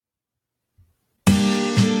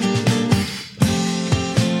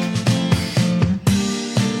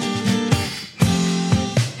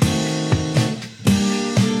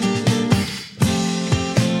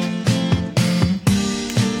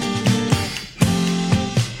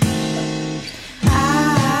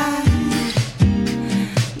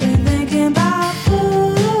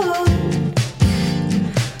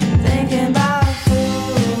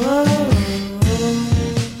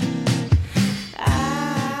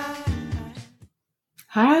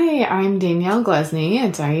Hi, I'm Danielle Glesney, a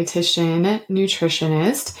dietitian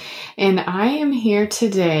nutritionist, and I am here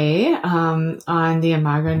today on the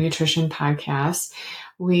Imago Nutrition Podcast.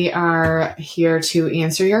 We are here to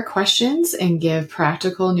answer your questions and give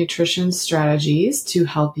practical nutrition strategies to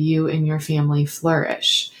help you and your family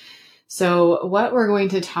flourish. So what we're going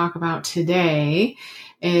to talk about today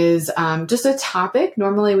is just a topic.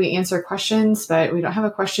 Normally we answer questions, but we don't have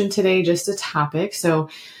a question today, just a topic. So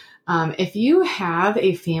if you have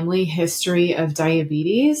a family history of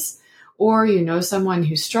diabetes, or you know someone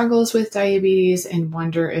who struggles with diabetes and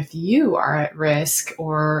wonder if you are at risk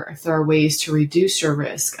or if there are ways to reduce your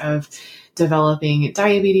risk of developing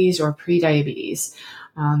diabetes or prediabetes,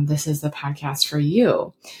 this is the podcast for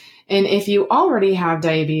you. And if you already have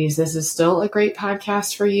diabetes, this is still a great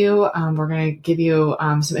podcast for you. We're going to give you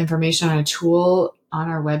some information on a tool on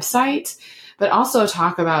our website, but also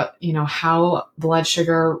talk about, how blood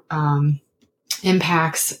sugar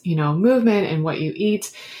impacts, movement and what you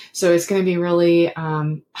eat. So it's going to be really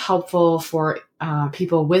helpful for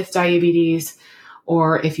people with diabetes,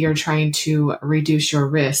 or if you're trying to reduce your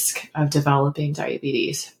risk of developing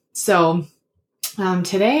diabetes. So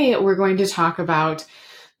today we're going to talk about,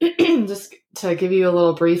 just to give you a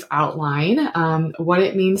little brief outline, what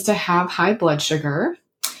it means to have high blood sugar.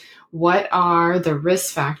 What are the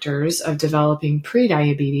risk factors of developing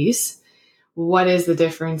prediabetes? What is the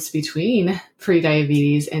difference between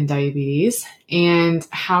prediabetes and diabetes? And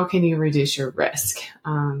how can you reduce your risk?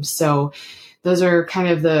 So those are kind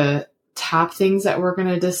of the top things that we're going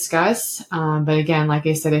to discuss. But again, like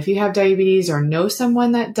I said, if you have diabetes or know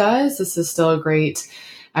someone that does, this is still a great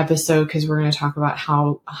episode because we're going to talk about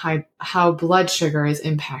how blood sugar is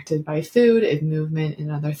impacted by food and movement and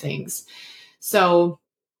other things. So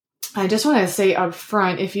I just want to say up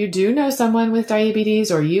front, if you do know someone with diabetes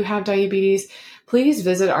or you have diabetes, please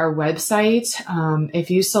visit our website. If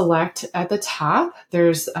you select at the top,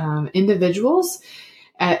 there's individuals.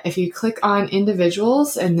 If you click on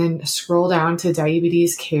individuals and then scroll down to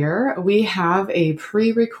diabetes care, we have a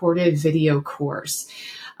pre-recorded video course.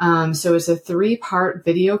 So it's a 3-part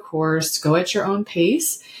video course. Go at your own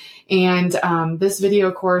pace. And this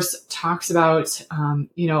video course talks about,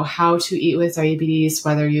 how to eat with diabetes,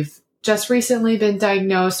 whether you've just recently been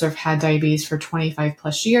diagnosed or have had diabetes for 25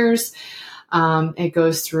 plus years. It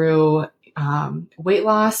goes through weight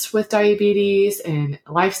loss with diabetes and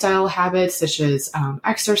lifestyle habits such as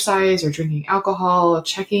exercise or drinking alcohol,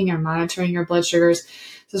 checking or monitoring your blood sugars.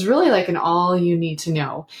 So it's really like an all you need to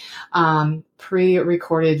know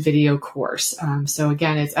pre-recorded video course. So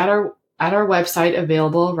again, it's at our website,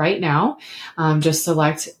 available right now. Just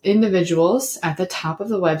select individuals at the top of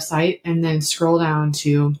the website and then scroll down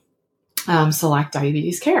to select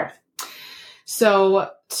diabetes care.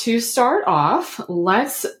 So to start off,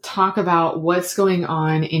 let's talk about what's going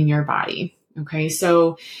on in your body. Okay,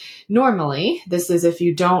 so normally, this is if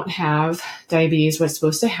you don't have diabetes, what's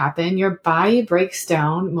supposed to happen, your body breaks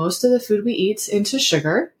down most of the food we eat into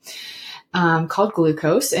sugar, called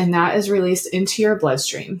glucose, and that is released into your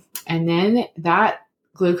bloodstream. And then that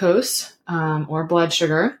glucose or blood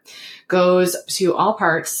sugar goes to all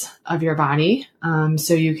parts of your body,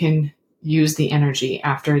 so you can use the energy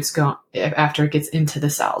after it gets into the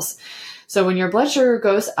cells. So when your blood sugar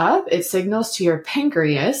goes up, it signals to your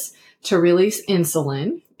pancreas to release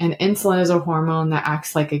insulin. And insulin is a hormone that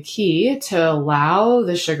acts like a key to allow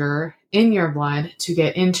the sugar in your blood to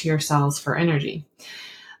get into your cells for energy.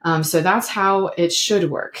 So that's how it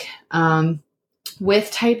should work.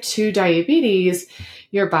 With type 2 diabetes,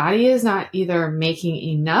 your body is not either making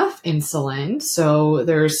enough insulin, so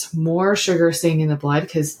there's more sugar staying in the blood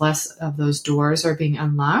because less of those doors are being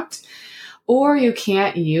unlocked, or you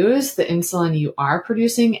can't use the insulin you are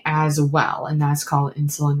producing as well, and that's called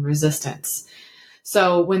insulin resistance.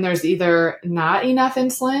 So when there's either not enough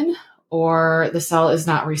insulin or the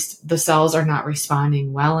cells are not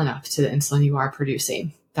responding well enough to the insulin you are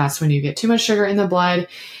producing, that's when you get too much sugar in the blood.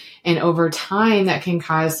 And over time, that can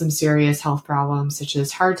cause some serious health problems such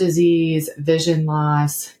as heart disease, vision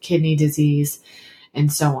loss, kidney disease,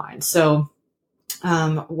 and so on. So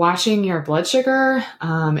watching your blood sugar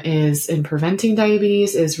in preventing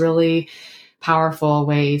diabetes is really powerful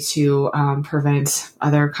way to prevent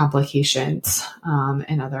other complications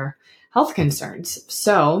and other health concerns.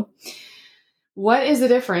 So what is the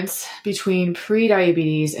difference between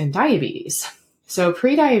prediabetes and diabetes? So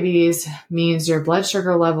prediabetes means your blood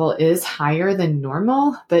sugar level is higher than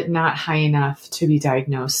normal, but not high enough to be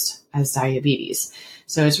diagnosed as diabetes.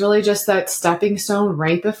 So it's really just that stepping stone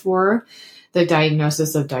right before the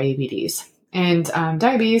diagnosis of diabetes. And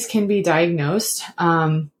diabetes can be diagnosed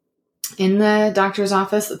in the doctor's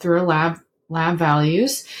office through a lab lab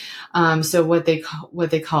values. So what they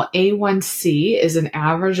call A1C is an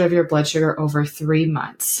average of your blood sugar over 3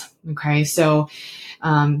 months. Okay. So,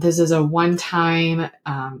 this is a one-time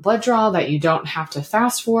blood draw that you don't have to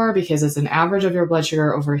fast for because it's an average of your blood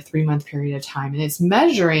sugar over a 3-month period of time. And it's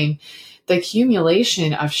measuring the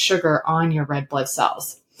accumulation of sugar on your red blood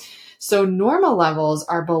cells. So normal levels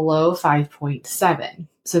are below 5.7.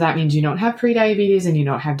 So that means you don't have prediabetes and you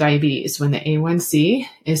don't have diabetes when the A1C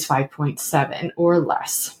is 5.7 or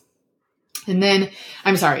less. And then,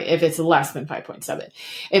 if it's less than 5.7.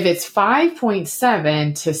 If it's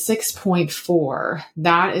 5.7 to 6.4,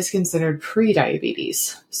 that is considered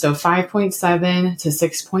prediabetes. So 5.7 to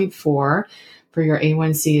 6.4 for your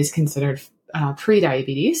A1C is considered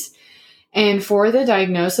prediabetes. And for the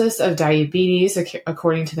diagnosis of diabetes,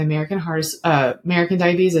 according to the American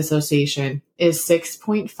Diabetes Association, is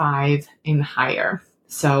 6.5 and higher.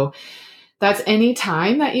 So that's any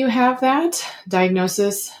time that you have that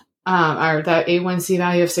diagnosis, or that A1C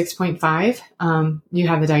value of 6.5, you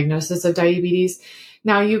have the diagnosis of diabetes.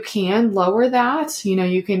 Now you can lower that.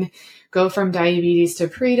 You can go from diabetes to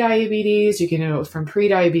prediabetes. You can go from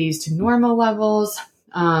prediabetes to normal levels.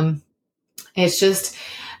 It's just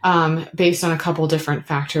based on a couple different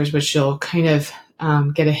factors, which you'll kind of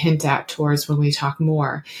get a hint at towards when we talk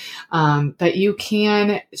more. But you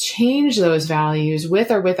can change those values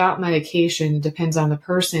with or without medication. It depends on the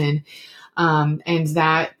person. And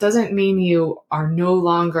that doesn't mean you are no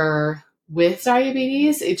longer with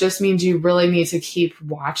diabetes. It just means you really need to keep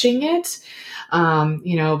watching it.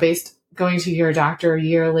 Going to your doctor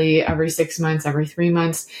yearly, every 6 months, every 3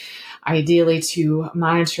 months, ideally to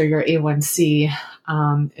monitor your A1C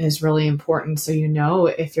is really important. So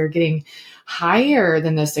if you're getting higher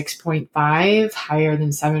than the 6.5, higher than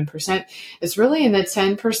 7%, it's really in the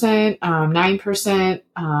 10%, 9%,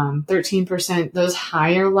 13%. Those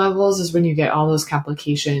higher levels is when you get all those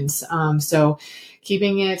complications. So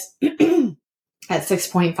keeping it at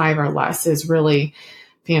 6.5 or less is really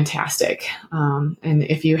fantastic. And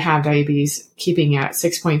if you have diabetes, keeping at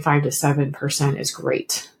 6.5 to 7%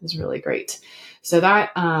 is really great. So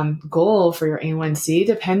that goal for your A1C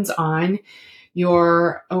depends on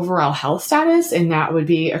your overall health status, and that would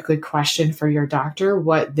be a good question for your doctor,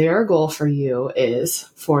 what their goal for you is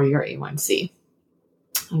for your A1C.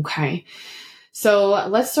 Okay, so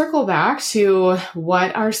let's circle back to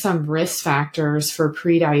what are some risk factors for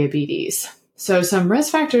prediabetes. So some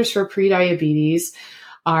risk factors for prediabetes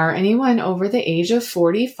are anyone over the age of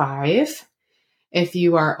 45, if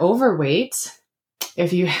you are overweight,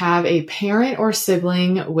 if you have a parent or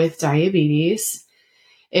sibling with diabetes,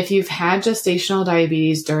 if you've had gestational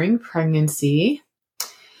diabetes during pregnancy,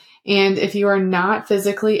 and if you are not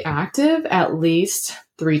physically active at least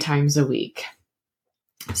 3 times a week.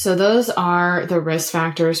 So those are the risk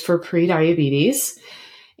factors for prediabetes.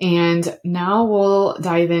 And now we'll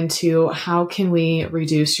dive into how can we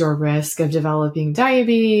reduce your risk of developing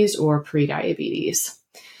diabetes or prediabetes.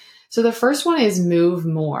 So the first one is move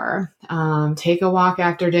more. Take a walk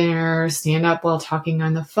after dinner, stand up while talking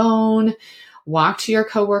on the phone, walk to your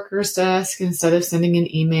coworker's desk instead of sending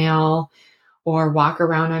an email, or walk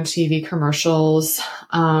around on TV commercials.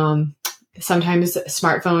 Sometimes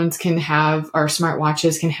smartphones can have, or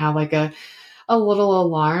smartwatches can have like a little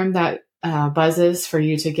alarm that buzzes for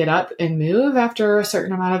you to get up and move after a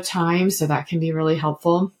certain amount of time. So that can be really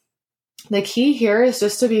helpful. The key here is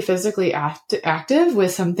just to be physically active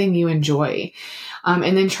with something you enjoy.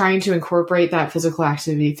 And then trying to incorporate that physical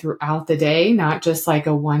activity throughout the day, not just like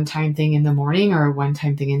a one-time thing in the morning or a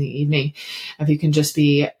one-time thing in the evening. If you can just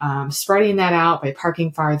be spreading that out by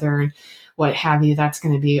parking farther and what have you, that's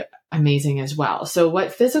going to be amazing as well. So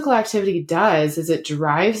what physical activity does is it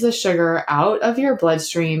drives the sugar out of your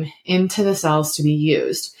bloodstream into the cells to be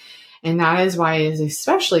used. And that is why it is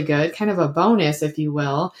especially good, kind of a bonus, if you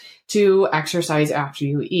will, to exercise after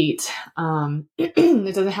you eat.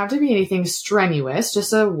 It doesn't have to be anything strenuous.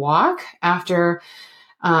 Just a walk after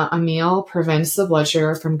a meal prevents the blood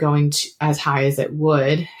sugar from going as high as it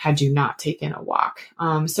would had you not taken a walk.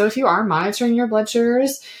 So if you are monitoring your blood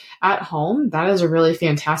sugars at home, that is a really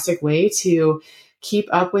fantastic way to keep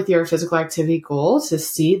up with your physical activity goal, to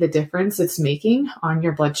see the difference it's making on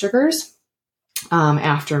your blood sugars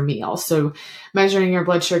after a meal. So measuring your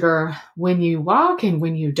blood sugar when you walk and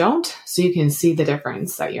when you don't, so you can see the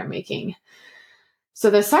difference that you're making. So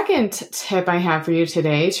the second tip I have for you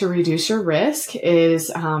today to reduce your risk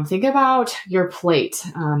is think about your plate.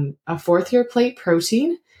 A fourth your plate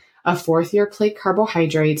protein, a fourth your plate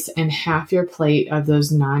carbohydrates, and half your plate of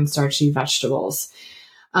those non-starchy vegetables.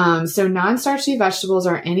 So non-starchy vegetables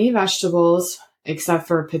are any vegetables except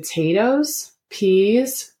for potatoes,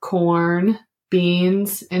 peas, corn,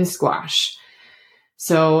 beans, and squash.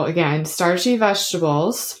 So again, starchy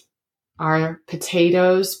vegetables are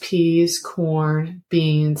potatoes, peas, corn,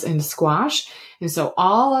 beans, and squash. And so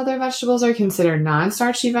all other vegetables are considered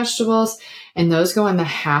non-starchy vegetables, and those go on the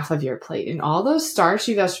half of your plate. And all those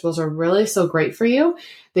starchy vegetables are really so great for you.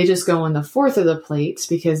 They just go on the fourth of the plate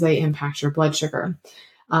because they impact your blood sugar.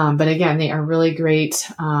 But again, they are really great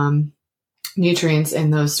nutrients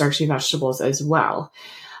in those starchy vegetables as well.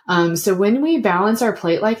 So when we balance our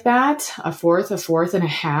plate like that, a fourth, and a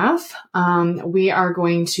half, we are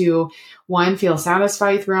going to, one, feel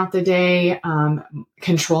satisfied throughout the day,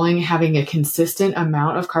 controlling having a consistent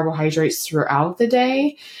amount of carbohydrates throughout the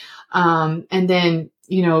day. And then,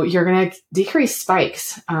 you're going to decrease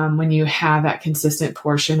spikes when you have that consistent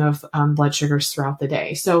portion of blood sugars throughout the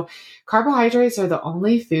day. So carbohydrates are the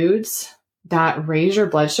only foods that raise your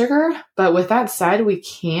blood sugar. But with that said, we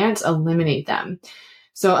can't eliminate them.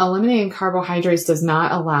 So eliminating carbohydrates does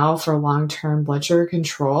not allow for long-term blood sugar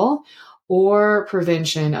control or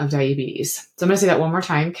prevention of diabetes. So I'm going to say that one more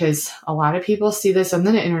time because a lot of people see this on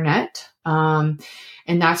the internet. And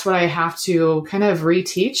that's what I have to kind of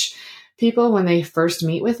reteach people when they first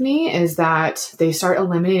meet with me, is that they start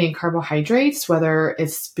eliminating carbohydrates, whether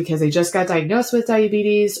it's because they just got diagnosed with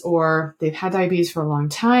diabetes or they've had diabetes for a long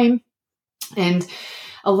time. And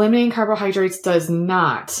eliminating carbohydrates does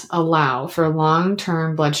not allow for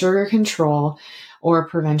long-term blood sugar control or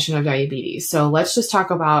prevention of diabetes. So let's just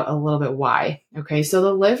talk about a little bit why. Okay, so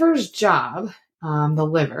the liver's job, the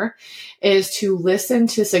liver, is to listen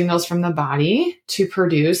to signals from the body to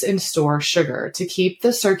produce and store sugar to keep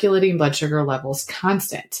the circulating blood sugar levels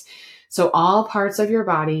constant. So all parts of your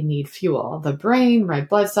body need fuel. The brain, red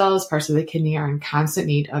blood cells, parts of the kidney are in constant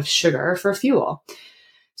need of sugar for fuel.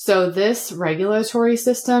 So this regulatory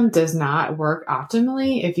system does not work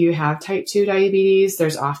optimally. If you have type 2 diabetes,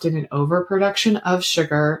 there's often an overproduction of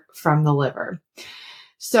sugar from the liver.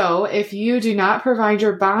 So if you do not provide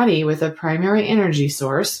your body with a primary energy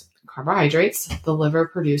source, carbohydrates, the liver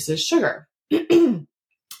produces sugar. And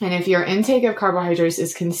if your intake of carbohydrates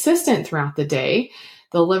is consistent throughout the day,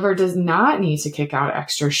 the liver does not need to kick out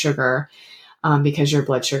extra sugar because your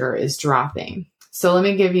blood sugar is dropping. So let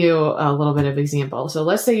me give you a little bit of example. So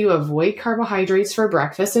let's say you avoid carbohydrates for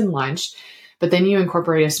breakfast and lunch, but then you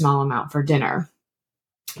incorporate a small amount for dinner.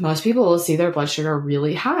 Most people will see their blood sugar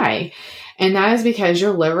really high. And that is because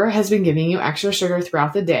your liver has been giving you extra sugar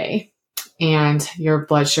throughout the day, and your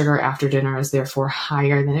blood sugar after dinner is therefore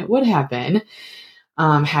higher than it would have been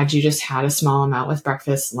had you just had a small amount with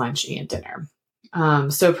breakfast, lunch, and dinner.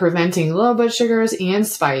 So preventing low blood sugars and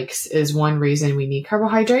spikes is one reason we need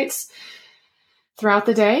carbohydrates throughout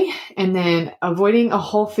the day. And then avoiding a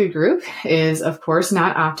whole food group is, of course,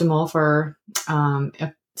 not optimal for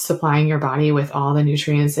supplying your body with all the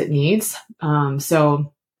nutrients it needs.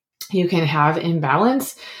 So you can have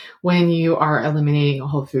imbalance when you are eliminating a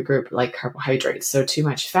whole food group like carbohydrates. So too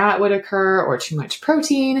much fat would occur, or too much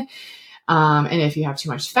protein. And if you have too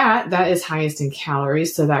much fat, that is highest in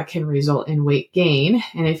calories, so that can result in weight gain.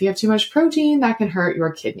 And if you have too much protein, that can hurt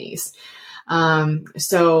your kidneys.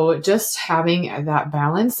 So just having that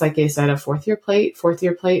balance, like I said, a fourth your plate,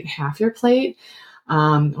 half your plate,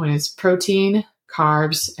 when it's protein,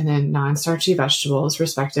 carbs, and then non-starchy vegetables,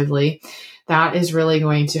 respectively, that is really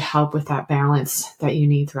going to help with that balance that you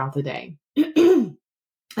need throughout the day. And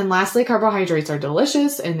lastly, carbohydrates are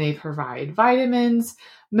delicious, and they provide vitamins,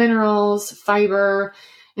 minerals, fiber,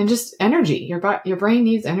 and just energy. Your brain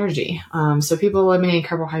needs energy. So people eliminating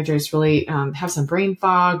carbohydrates really have some brain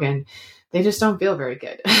fog, and they just don't feel very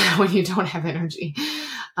good when you don't have energy.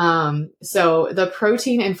 So the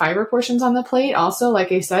protein and fiber portions on the plate also,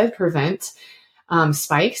 like I said, prevent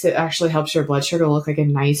spikes. It actually helps your blood sugar look like a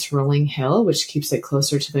nice rolling hill, which keeps it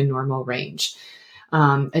closer to the normal range.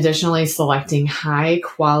 Additionally, selecting high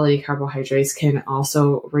quality carbohydrates can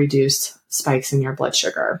also reduce spikes in your blood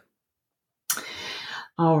sugar.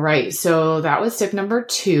 All right, so that was tip number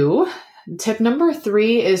 2. Tip number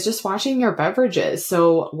 3 is just watching your beverages.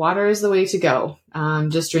 So water is the way to go.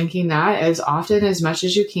 Just drinking that as often as much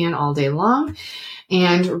as you can all day long,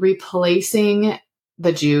 and replacing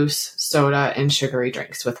the juice, soda, and sugary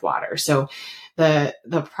drinks with water. So the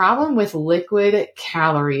problem with liquid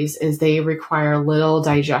calories is they require little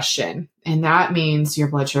digestion, and that means your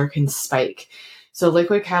blood sugar can spike. So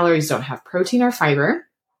liquid calories don't have protein or fiber,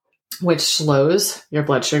 which slows your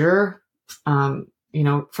blood sugar,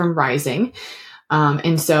 from rising.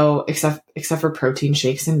 And so except for protein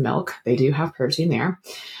shakes and milk, they do have protein there.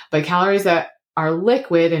 But calories that are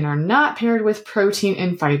liquid and are not paired with protein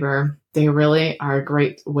and fiber, they really are a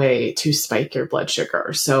great way to spike your blood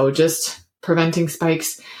sugar. So just preventing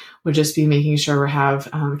spikes would just be making sure we have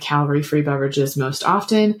calorie-free beverages most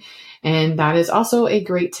often. And that is also a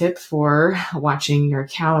great tip for watching your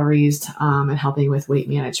calories and helping with weight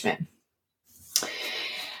management.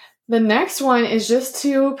 The next one is just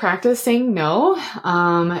to practice saying no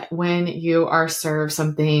when you are served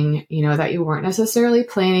something, that you weren't necessarily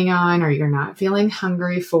planning on or you're not feeling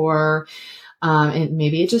hungry for. And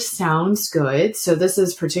maybe it just sounds good. So this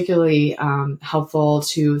is particularly helpful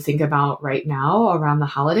to think about right now around the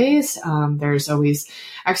holidays. There's always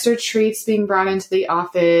extra treats being brought into the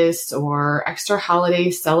office or extra holiday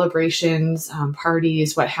celebrations,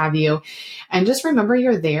 parties, what have you. And just remember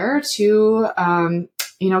you're there to,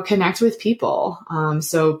 connect with people.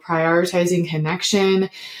 So prioritizing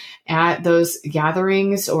connection at those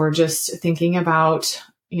gatherings or just thinking about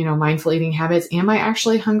mindful eating habits. Am I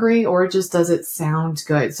actually hungry or just does it sound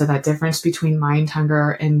good? So that difference between mind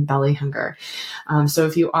hunger and belly hunger. So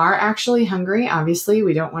if you are actually hungry, obviously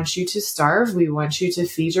we don't want you to starve. We want you to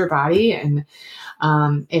feed your body. And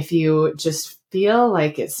if you just feel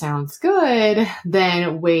like it sounds good,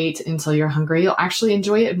 then wait until you're hungry. You'll actually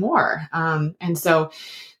enjoy it more. And so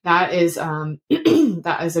that is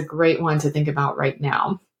that is a great one to think about right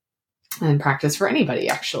now and practice for anybody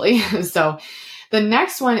actually. So the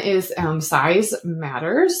next one is size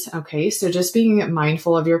matters. Okay, so just being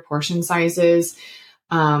mindful of your portion sizes,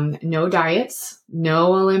 no diets,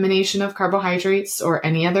 no elimination of carbohydrates or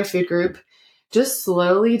any other food group. Just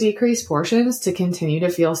slowly decrease portions to continue to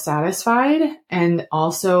feel satisfied, and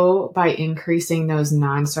also by increasing those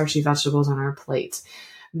non-starchy vegetables on our plate.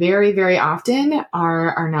 Very, very often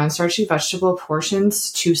are non-starchy vegetable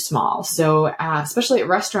portions too small. So especially at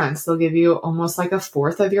restaurants, they'll give you almost like a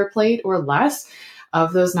fourth of your plate or less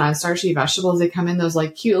of those non-starchy vegetables. They come in those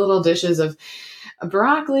like cute little dishes of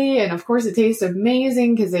broccoli. And of course it tastes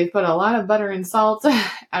amazing because they put a lot of butter and salt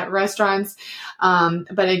at restaurants.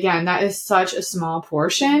 But again, that is such a small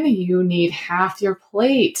portion. You need half your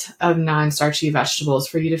plate of non-starchy vegetables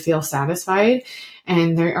for you to feel satisfied.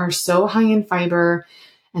 And they are so high in fiber.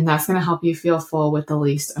 And that's going to help you feel full with the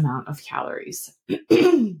least amount of calories.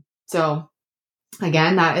 So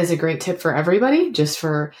again, that is a great tip for everybody, just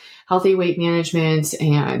for healthy weight management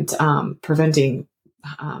and preventing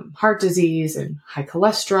heart disease and high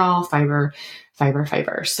cholesterol, fiber.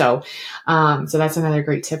 So that's another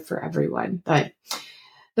great tip for everyone. But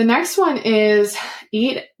the next one is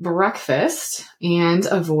eat breakfast and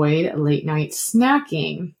avoid late night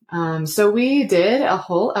snacking. So we did a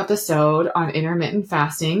whole episode on intermittent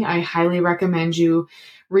fasting. I highly recommend you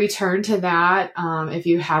return to that if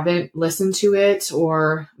you haven't listened to it,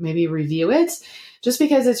 or maybe review it, just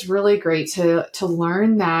because it's really great to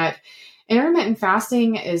learn that intermittent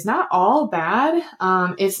fasting is not all bad.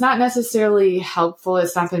 It's not necessarily helpful.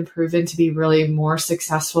 It's not been proven to be really more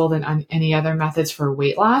successful than any other methods for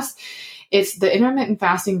weight loss. It's the intermittent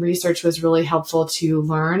fasting research was really helpful to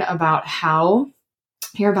learn about how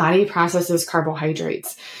your body processes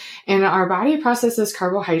carbohydrates. And our body processes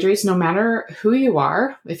carbohydrates no matter who you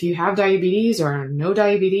are, if you have diabetes or no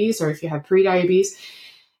diabetes, or if you have pre-diabetes.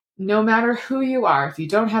 No matter who you are, if you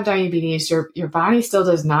don't have diabetes, your body still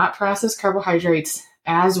does not process carbohydrates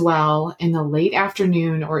as well in the late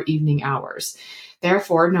afternoon or evening hours.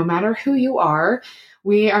 Therefore, no matter who you are,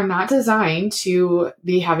 we are not designed to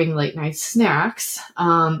be having late night snacks.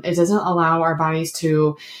 It doesn't allow our bodies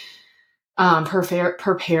to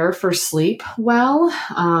prepare for sleep well.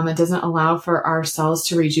 It doesn't allow for our cells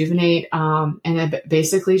to rejuvenate. And it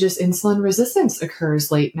basically just insulin resistance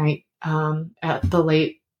occurs late night, at the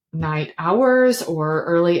late night hours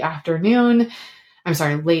or late afternoon.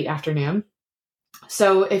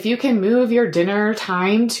 So if you can move your dinner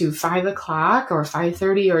time to 5 o'clock or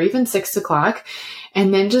 5:30 or even 6 o'clock,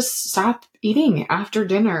 and then just stop eating after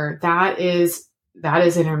dinner, that is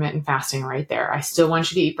intermittent fasting right there. I still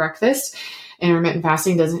want you to eat breakfast. Intermittent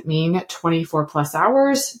fasting doesn't mean 24 plus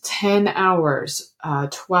hours, 10 hours,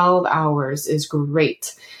 12 hours is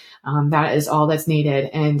great. That is all that's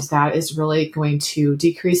needed. And that is really going to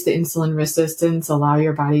decrease the insulin resistance, allow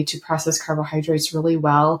your body to process carbohydrates really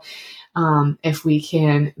well. If we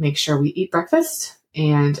can make sure we eat breakfast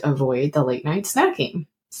and avoid the late night snacking.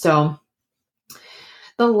 So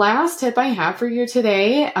the last tip I have for you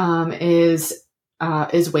today,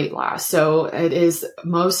 is weight loss. So it is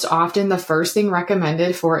most often the first thing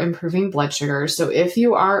recommended for improving blood sugar. So if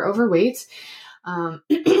you are overweight,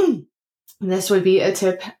 this would be a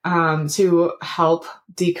tip to help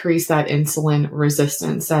decrease that insulin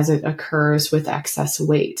resistance as it occurs with excess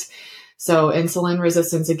weight. So insulin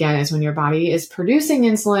resistance, again, is when your body is producing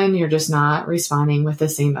insulin, you're just not responding with the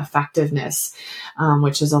same effectiveness,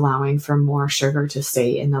 which is allowing for more sugar to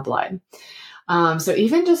stay in the blood. So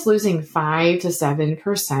even just losing 5 to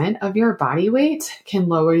 7% of your body weight can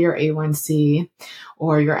lower your A1C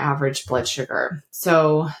or your average blood sugar.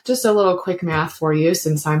 So just a little quick math for you,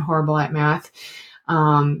 since I'm horrible at math.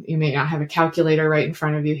 You may not have a calculator right in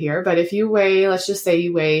front of you here, but if you weigh, let's just say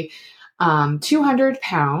you weigh 200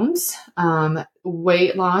 pounds,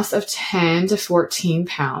 weight loss of 10 to 14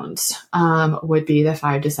 pounds would be the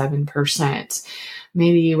 5 to 7%.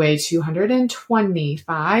 Maybe you weigh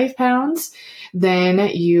 225 pounds, then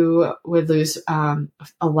you would lose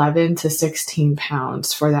 11 to 16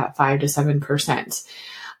 pounds for that 5 to 7%.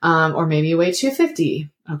 Or maybe you weigh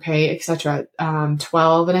 250, okay, etc.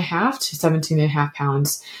 12 and a half to 17 and a half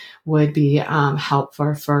pounds would be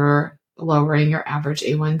helpful for lowering your average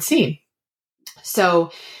A1C.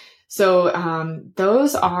 So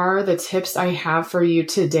those are the tips I have for you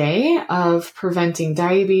today of preventing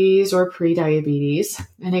diabetes or prediabetes.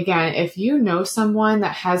 And again, if you know someone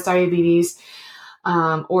that has diabetes,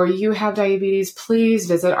 or you have diabetes, please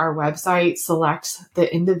visit our website, select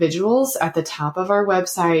the individuals at the top of our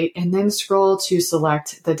website, and then scroll to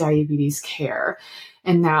select the diabetes care.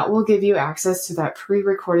 And that will give you access to that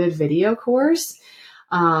pre-recorded video course.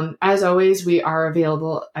 As always, we are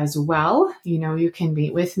available as well. You can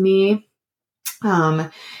meet with me,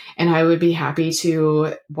 and I would be happy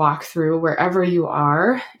to walk through wherever you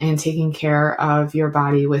are and taking care of your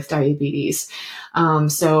body with diabetes.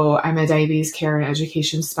 So I'm a diabetes care and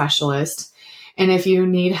education specialist. And if you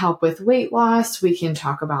need help with weight loss, we can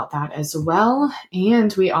talk about that as well.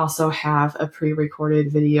 And we also have a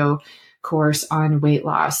pre-recorded video course on weight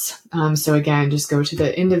loss. So again, just go to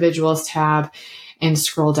the individuals tab and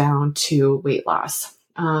scroll down to weight loss.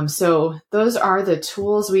 So those are the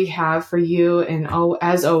tools we have for you. And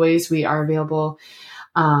as always, we are available.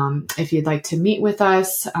 If you'd like to meet with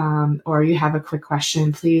us, or you have a quick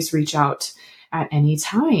question, please reach out at any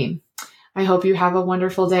time. I hope you have a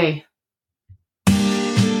wonderful day.